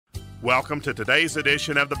Welcome to today's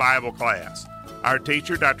edition of the Bible class. Our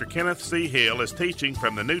teacher, Dr. Kenneth C. Hill, is teaching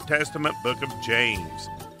from the New Testament book of James.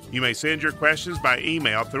 You may send your questions by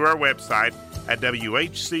email through our website at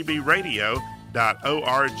whcbradio.org.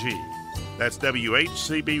 That's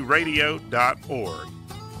whcbradio.org.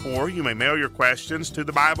 Or you may mail your questions to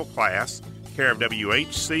the Bible class, care of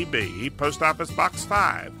WHCB, Post Office Box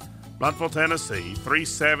 5, Blountville, Tennessee,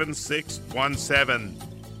 37617.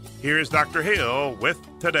 Here's Dr. Hill with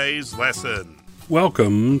today's lesson.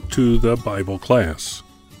 Welcome to the Bible class.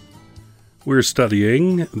 We're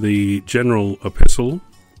studying the general epistle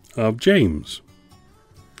of James.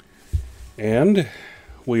 And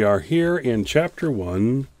we are here in chapter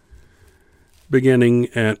 1, beginning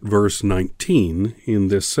at verse 19 in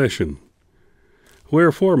this session.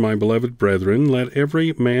 Wherefore, my beloved brethren, let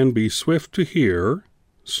every man be swift to hear,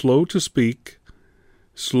 slow to speak,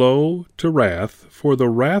 slow to wrath, for the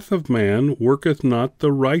wrath of man worketh not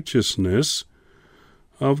the righteousness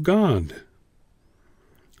of God.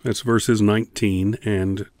 That's verses 19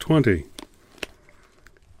 and 20.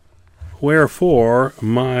 Wherefore,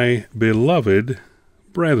 my beloved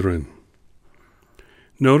brethren.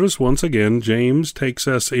 Notice once again, James takes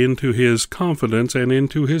us into his confidence and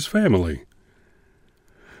into his family.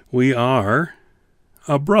 We are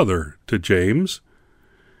a brother to James,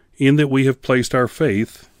 in that we have placed our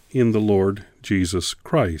faith in the Lord Jesus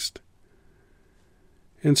Christ.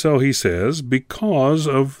 And so he says, because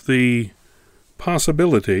of the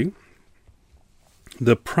possibility,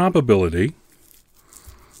 the probability,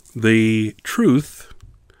 the truth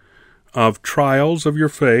of trials of your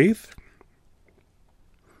faith,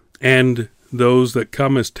 and those that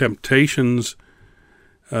come as temptations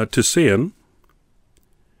to sin,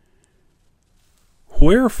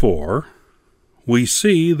 wherefore we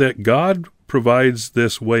see that God provides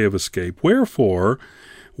this way of escape. Wherefore,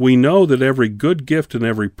 we know that every good gift and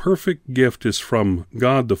every perfect gift is from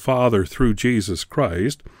God the Father through Jesus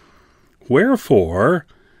Christ. Wherefore,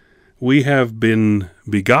 we have been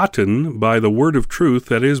begotten by the word of truth,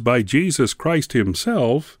 that is, by Jesus Christ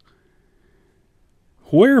himself.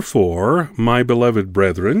 Wherefore, my beloved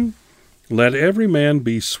brethren, let every man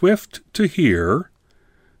be swift to hear,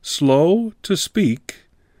 slow to speak,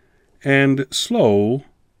 and slow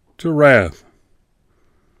to wrath.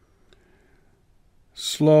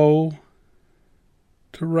 Slow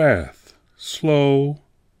to wrath, slow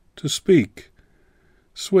to speak,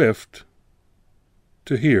 swift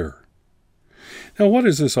to hear. Now, what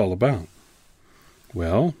is this all about?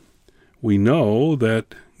 Well, we know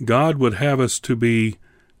that God would have us to be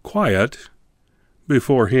quiet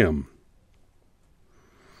before him.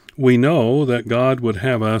 We know that God would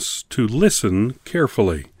have us to listen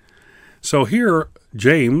carefully. So here,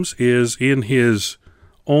 James is in his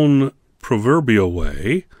own proverbial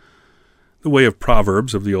way, the way of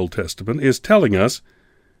Proverbs of the Old Testament, is telling us,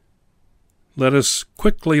 let us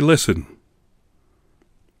quickly listen,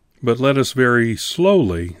 but let us very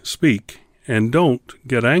slowly speak, and don't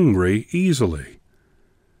get angry easily.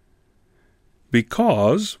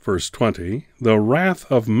 Because, verse 20, the wrath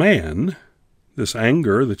of man, this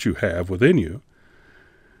anger that you have within you,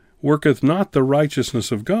 worketh not the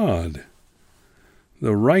righteousness of God.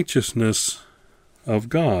 The righteousness of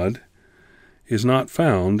God is not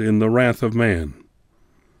found in the wrath of man.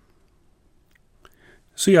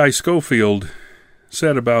 C.I. Scofield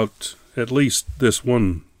said about at least this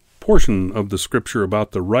one portion of the scripture about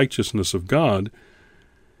the righteousness of God.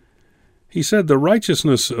 He said, the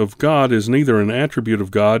righteousness of God is neither an attribute of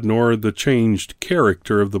God nor the changed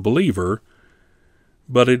character of the believer,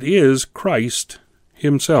 but it is Christ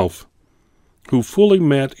himself, who fully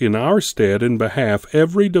met in our stead in behalf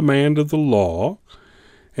every demand of the law,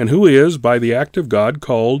 and who is, by the act of God,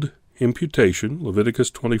 called imputation, Leviticus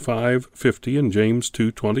 25:50 and James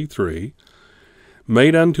 2:23,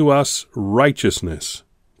 made unto us righteousness,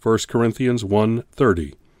 1 Corinthians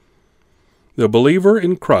 1:30. The believer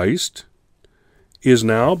in Christ is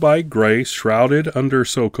now by grace shrouded under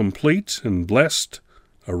so complete and blessed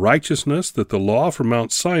a righteousness that the law from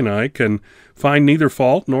Mount Sinai can find neither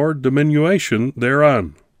fault nor diminution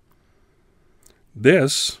thereon.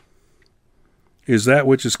 This is that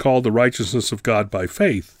which is called the righteousness of God by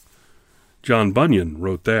faith. John Bunyan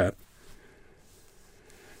wrote that.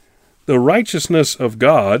 The righteousness of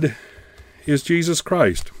God is Jesus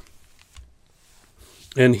Christ.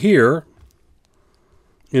 And here,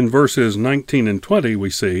 in verses 19 and 20,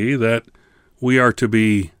 we see that we are to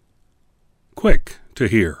be quick to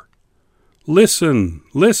hear. Listen,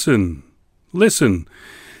 listen, listen.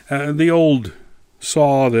 The old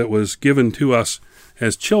saw that was given to us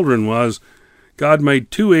as children was, God made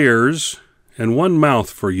 2 ears and 1 mouth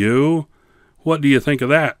for you. What do you think of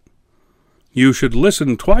that? you should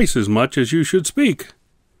listen twice as much as you should speak.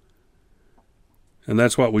 And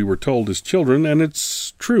that's what we were told as children, and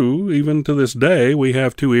it's true. Even to this day, we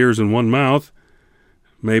have 2 ears and 1 mouth.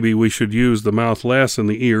 Maybe we should use the mouth less and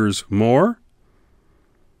the ears more.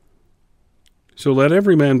 So let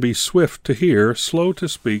every man be swift to hear, slow to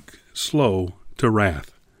speak, slow to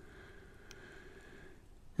wrath.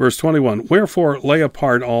 Verse 21, wherefore lay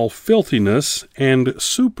apart all filthiness and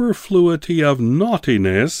superfluity of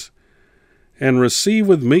naughtiness, and receive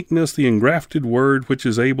with meekness the engrafted word which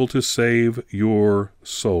is able to save your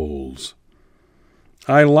souls.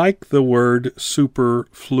 I like the word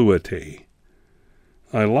superfluity.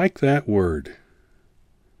 I like that word.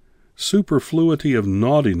 Superfluity of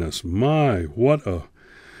naughtiness. My, what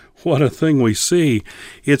a thing we see.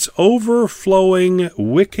 It's overflowing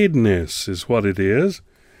wickedness is what it is.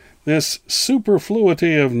 This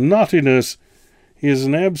superfluity of naughtiness is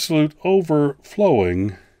an absolute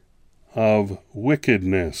overflowing of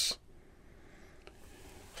wickedness.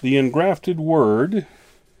 The engrafted word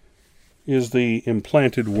is the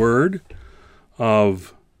implanted word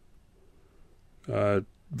of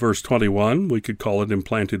verse 21. We could call it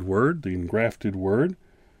implanted word, the engrafted word.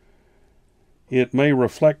 It may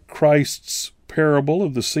reflect Christ's parable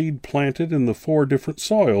of the seed planted in the 4 different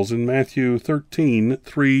soils in Matthew 13,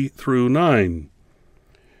 3 through 9.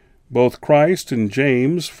 Both Christ and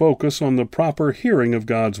James focus on the proper hearing of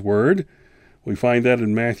God's word. We find that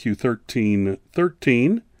in Matthew 13,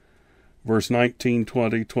 13, verse 19,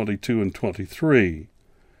 20, 22, and 23.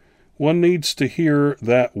 One needs to hear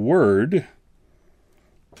that word,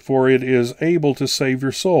 for it is able to save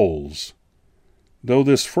your souls. Though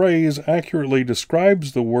this phrase accurately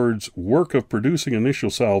describes the word's work of producing initial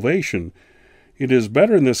salvation, it is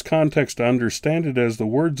better in this context to understand it as the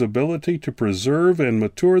word's ability to preserve and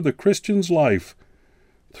mature the Christian's life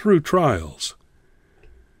through trials.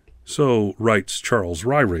 So writes Charles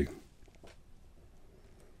Ryrie.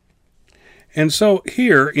 And so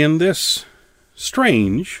here in this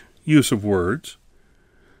strange use of words,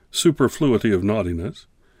 superfluity of naughtiness,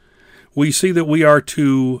 we see that we are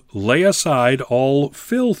to lay aside all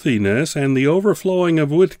filthiness and the overflowing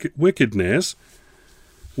of wickedness.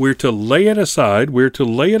 We're to lay it aside. We're to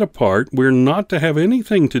lay it apart. We're not to have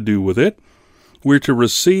anything to do with it. We're to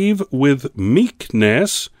receive with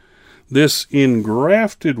meekness this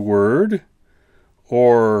engrafted word,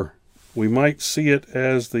 or we might see it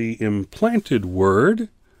as the implanted word,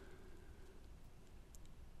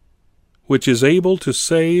 which is able to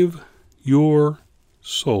save your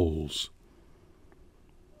souls.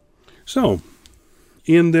 So,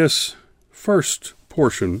 in this first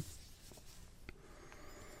portion,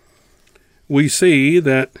 we see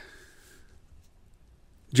that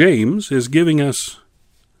James is giving us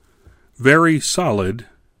very solid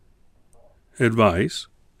advice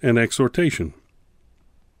and exhortation.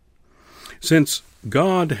 Since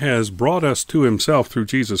God has brought us to himself through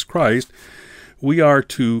Jesus Christ, we are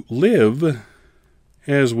to live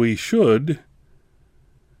as we should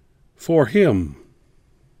for him.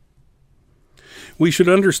 We should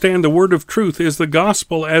understand the word of truth is the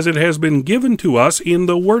gospel as it has been given to us in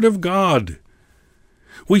the word of God.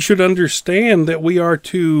 We should understand that we are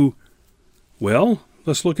to, well,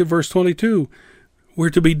 let's look at verse 22. We're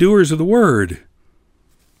to be doers of the word.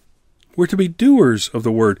 We're to be doers of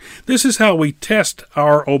the word. This is how we test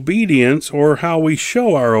our obedience, or how we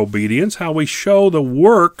show our obedience, how we show the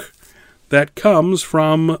work that comes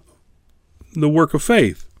from the work of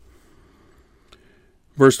faith.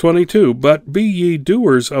 Verse 22, but be ye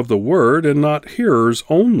doers of the word, and not hearers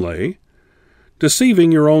only,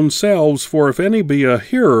 deceiving your own selves. For if any be a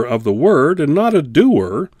hearer of the word, and not a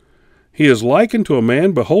doer, he is likened to a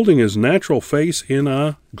man beholding his natural face in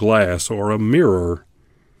a glass, or a mirror.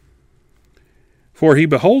 For he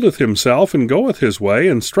beholdeth himself, and goeth his way,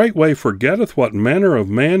 and straightway forgetteth what manner of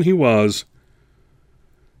man he was.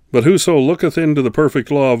 But whoso looketh into the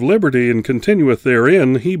perfect law of liberty, and continueth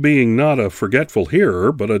therein, he being not a forgetful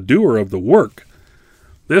hearer, but a doer of the work,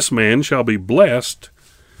 this man shall be blessed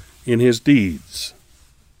in his deeds.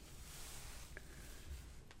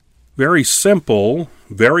 Very simple,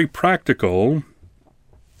 very practical,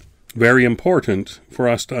 very important for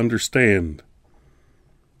us to understand.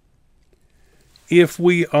 If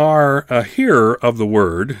we are a hearer of the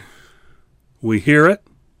word, we hear it,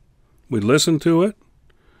 we listen to it,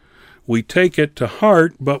 we take it to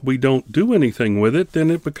heart, but we don't do anything with it, then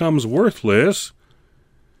it becomes worthless,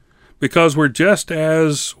 because we're just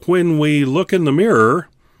as when we look in the mirror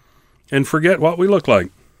and forget what we look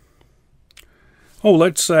like. Oh,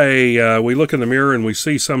 let's say we look in the mirror and we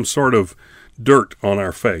see some sort of dirt on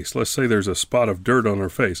our face. Let's say there's a spot of dirt on our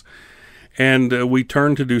face. and we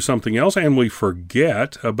turn to do something else, and we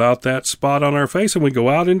forget about that spot on our face, and we go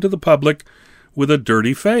out into the public with a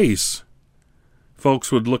dirty face.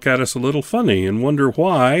 Folks would look at us a little funny and wonder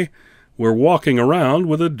why we're walking around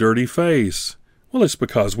with a dirty face. Well, it's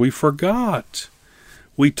because we forgot.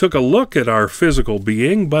 We took a look at our physical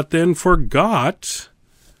being, but then forgot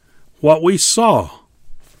what we saw.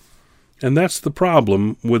 And that's the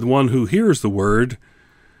problem with one who hears the word,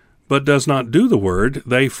 but does not do the word.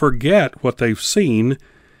 They forget what they've seen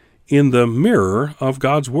in the mirror of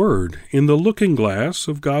God's word, in the looking glass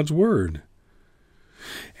of God's word.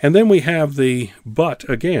 And then we have the but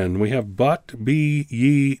again. We have but be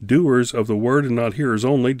ye doers of the word and not hearers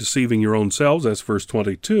only, deceiving your own selves. That's verse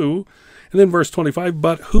 22. And then verse 25,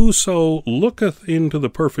 but whoso looketh into the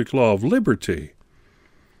perfect law of liberty.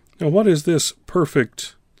 Now what is this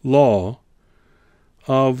perfect law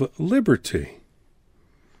of liberty?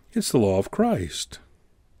 It's the law of Christ.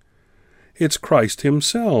 It's Christ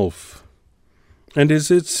himself. And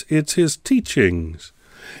it's his teachings.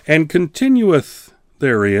 And continueth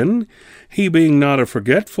therein, he being not a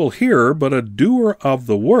forgetful hearer, but a doer of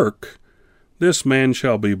the work, this man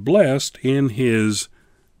shall be blessed in his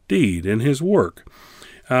deed, in his work.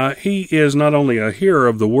 He is not only a hearer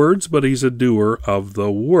of the words, but he's a doer of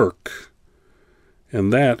the work.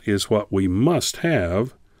 And that is what we must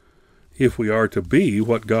have if we are to be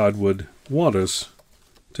what God would want us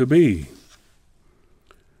to be.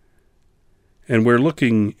 And we're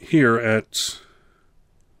looking here at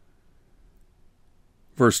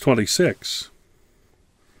verse 26.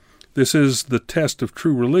 This is the test of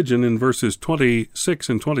true religion in verses 26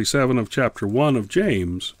 and 27 of chapter 1 of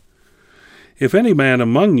James. If any man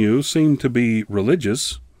among you seem to be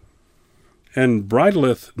religious, and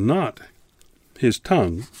bridleth not his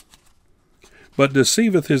tongue, but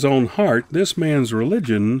deceiveth his own heart, this man's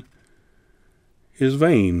religion is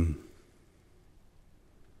vain.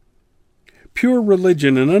 Pure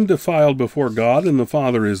religion and undefiled before God and the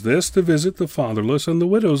Father is this, to visit the fatherless and the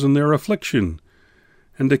widows in their affliction,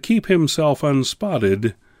 and to keep himself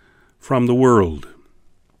unspotted from the world.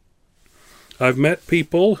 I've met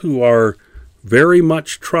people who are very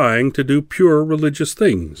much trying to do pure religious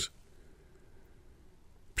things.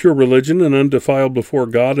 Pure religion and undefiled before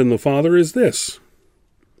God and the Father is this.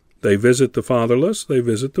 They visit the fatherless, they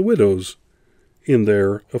visit the widows in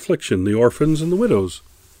their affliction, the orphans and the widows.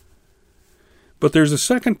 But there's a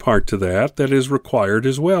second part to that is required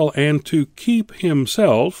as well, and to keep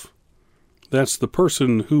himself, that's the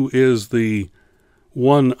person who is the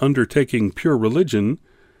one undertaking pure religion,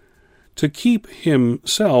 to keep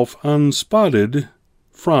himself unspotted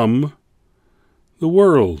from the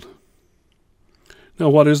world. Now,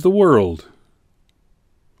 what is the world?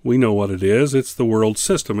 We know what it is. It's the world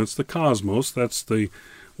system. It's the cosmos. That's the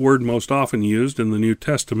word most often used in the New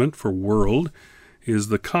Testament for world, is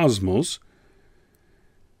the cosmos.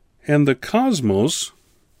 And the cosmos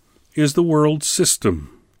is the world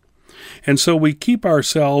system. And so we keep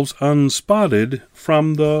ourselves unspotted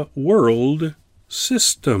from the world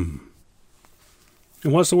system.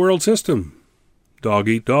 And what's the world system? Dog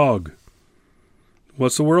eat dog.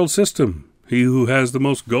 What's the world system? He who has the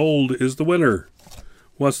most gold is the winner.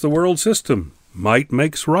 What's the world system? Might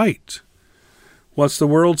makes right. What's the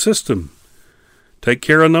world system? Take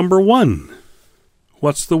care of number one.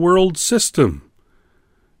 What's the world system?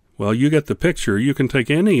 Well, you get the picture. You can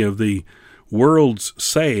take any of the world's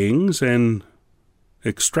sayings and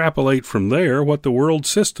extrapolate from there what the world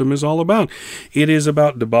system is all about. It is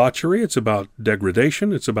about debauchery. It's about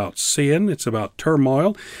degradation. It's about sin. It's about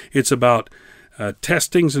turmoil. It's about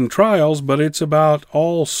testings and trials, but it's about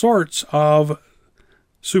all sorts of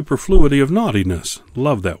superfluity of naughtiness.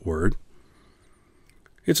 Love that word.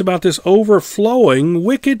 It's about this overflowing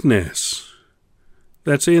wickedness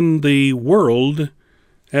that's in the world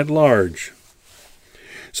at large.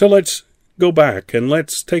 So let's go back and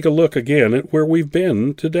let's take a look again at where we've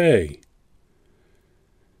been today.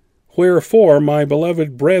 Wherefore, my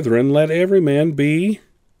beloved brethren, let every man be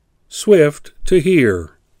swift to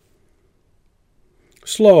hear,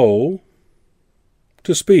 slow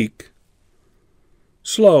to speak,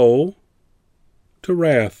 slow to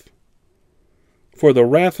wrath. For the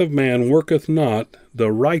wrath of man worketh not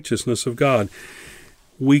the righteousness of God.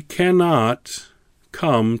 We cannot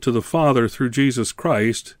come to the Father through Jesus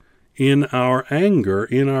Christ in our anger,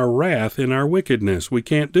 in our wrath, in our wickedness. We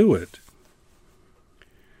can't do it.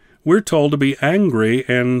 We're told to be angry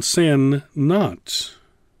and sin not.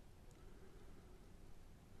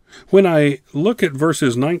 When I look at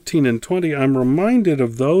verses 19 and 20, I'm reminded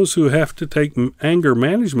of those who have to take anger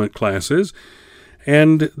management classes,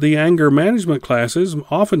 and the anger management classes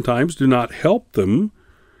oftentimes do not help them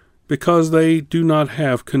because they do not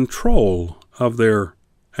have control of their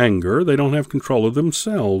anger. They don't have control of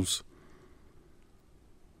themselves.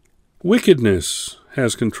 Wickedness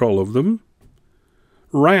has control of them.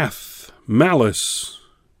 Wrath, malice,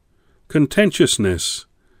 contentiousness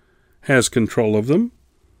has control of them.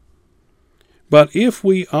 But if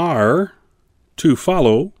we are to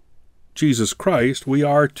follow Jesus Christ, we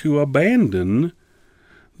are to abandon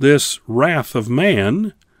this wrath of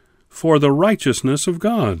man for the righteousness of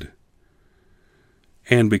God.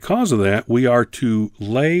 And because of that, we are to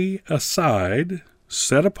lay aside,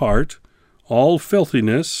 set apart, all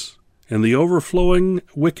filthiness and the overflowing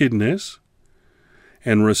wickedness,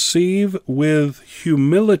 and receive with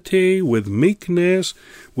humility, with meekness,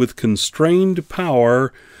 with constrained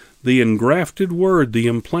power, the engrafted word, the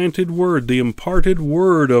implanted word, the imparted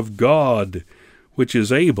word of God, which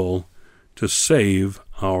is able to save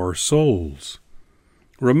our souls.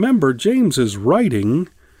 Remember, James is writing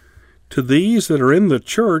to these that are in the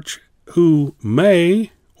church who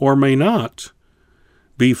may or may not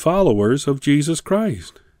be followers of Jesus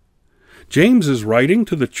Christ. James is writing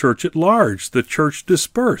to the church at large, the church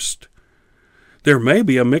dispersed. There may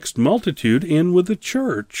be a mixed multitude in with the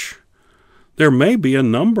church. There may be a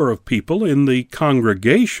number of people in the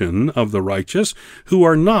congregation of the righteous who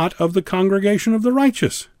are not of the congregation of the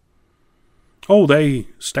righteous. Oh, they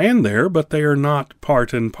stand there, but they are not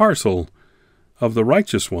part and parcel of the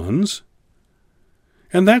righteous ones.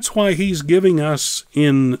 And that's why he's giving us,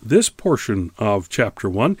 in this portion of chapter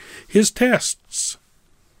 1, his tests.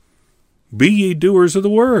 Be ye doers of the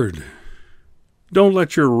word. Don't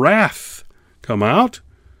let your wrath come out.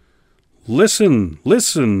 Listen,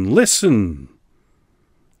 listen, listen.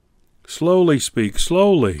 Slowly speak,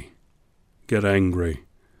 slowly get angry.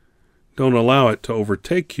 Don't allow it to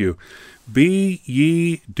overtake you. Be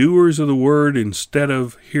ye doers of the word instead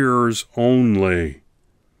of hearers only.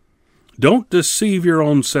 Don't deceive your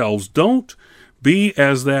own selves. Don't be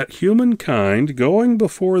as that humankind going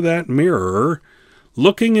before that mirror,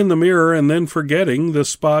 looking in the mirror and then forgetting the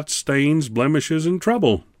spots, stains, blemishes, and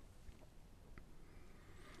trouble.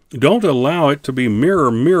 Don't allow it to be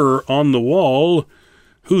mirror, mirror on the wall,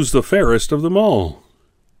 who's the fairest of them all.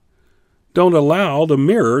 Don't allow the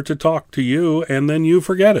mirror to talk to you and then you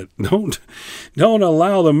forget it. Don't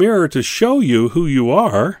allow the mirror to show you who you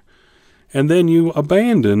are and then you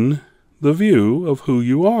abandon the view of who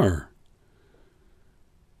you are.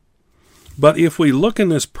 But if we look in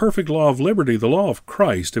this perfect law of liberty, the law of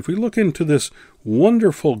Christ, if we look into this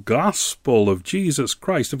wonderful gospel of Jesus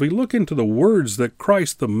Christ, if we look into the words that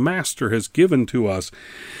Christ the Master has given to us,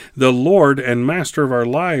 the Lord and Master of our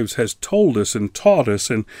lives has told us and taught us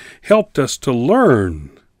and helped us to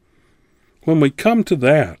learn, when we come to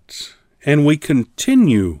that and we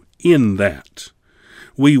continue in that,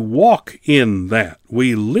 we walk in that,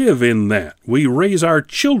 we live in that, we raise our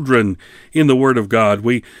children in the Word of God,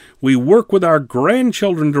 we work with our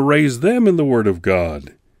grandchildren to raise them in the Word of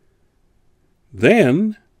God,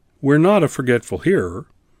 then we're not a forgetful hearer.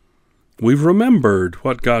 We've remembered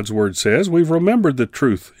what God's Word says, we've remembered the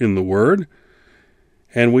truth in the Word,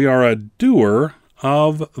 and we are a doer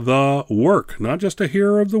of the work, not just a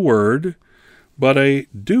hearer of the Word, but a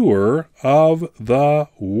doer of the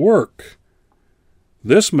work.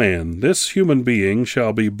 This man, this human being,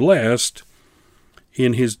 shall be blessed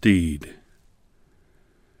in his deed.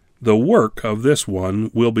 The work of this one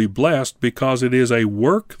will be blessed because it is a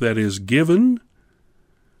work that is given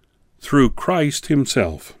through Christ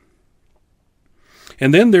himself.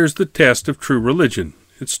 And then there's the test of true religion.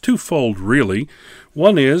 It's twofold, really.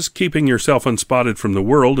 One is keeping yourself unspotted from the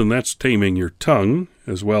world, and that's taming your tongue,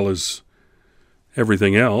 as well as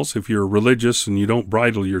everything else. If you're religious and you don't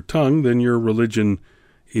bridle your tongue, then your religion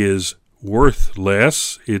is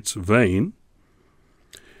worthless, it's vain.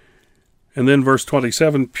 And then verse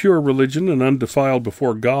 27, pure religion and undefiled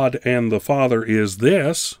before God and the Father is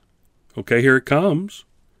this. Okay, here it comes.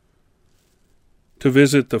 To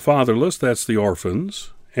visit the fatherless, that's the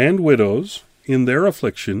orphans, and widows in their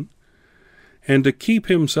affliction, and to keep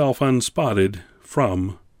himself unspotted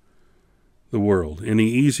from the world. Any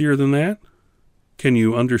easier than that? Can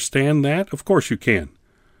you understand that? Of course you can.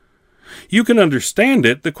 You can understand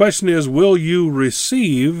it. The question is, will you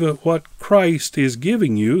receive what Christ is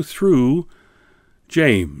giving you through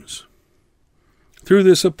James? Through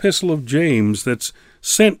this epistle of James that's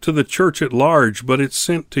sent to the church at large, but it's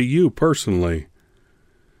sent to you personally.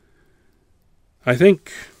 I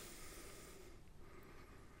think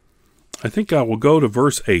I will go to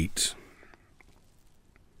verse 8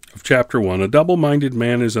 of chapter 1. A double-minded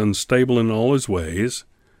man is unstable in all his ways.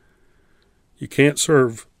 You can't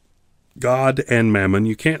serve God and mammon.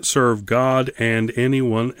 You can't serve God and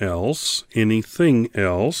anyone else, anything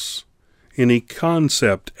else, any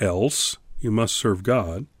concept else. You must serve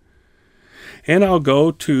God. And I'll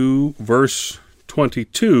go to verse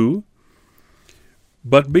 22.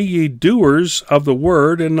 But be ye doers of the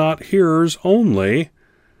word, and not hearers only,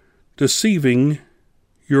 deceiving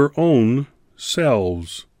your own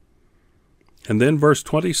selves. And then verse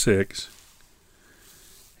 26.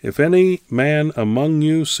 If any man among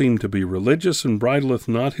you seem to be religious, and bridleth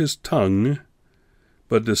not his tongue,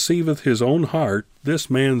 but deceiveth his own heart, this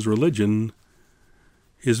man's religion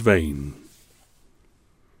is vain.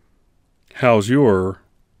 How's your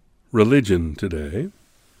religion today?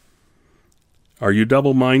 Are you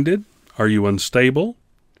double-minded? Are you unstable?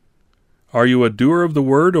 Are you a doer of the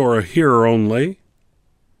word or a hearer only?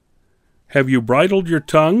 Have you bridled your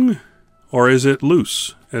tongue, or is it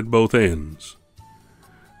loose at both ends?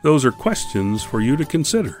 Those are questions for you to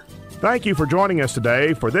consider. Thank you for joining us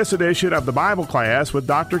today for this edition of the Bible Class with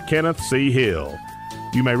Dr. Kenneth C. Hill.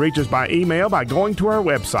 You may reach us by email by going to our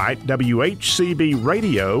website,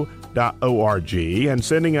 whcbradio.org, and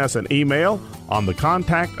sending us an email on the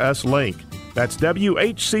Contact Us link. That's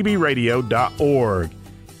whcbradio.org.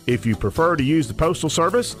 If you prefer to use the postal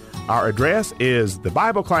service, our address is the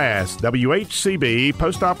Bible Class, WHCB,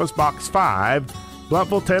 Post Office Box 5,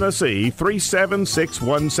 Bluffville, Tennessee,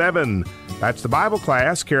 37617. That's the Bible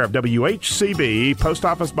Class, care of WHCB, Post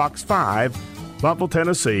Office Box 5, Bluffville,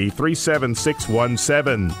 Tennessee,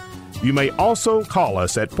 37617. You may also call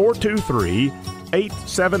us at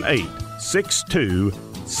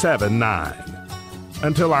 423-878-6279.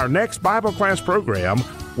 Until our next Bible Class program,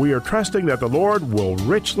 we are trusting that the Lord will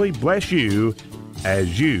richly bless you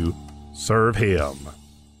as you serve Him.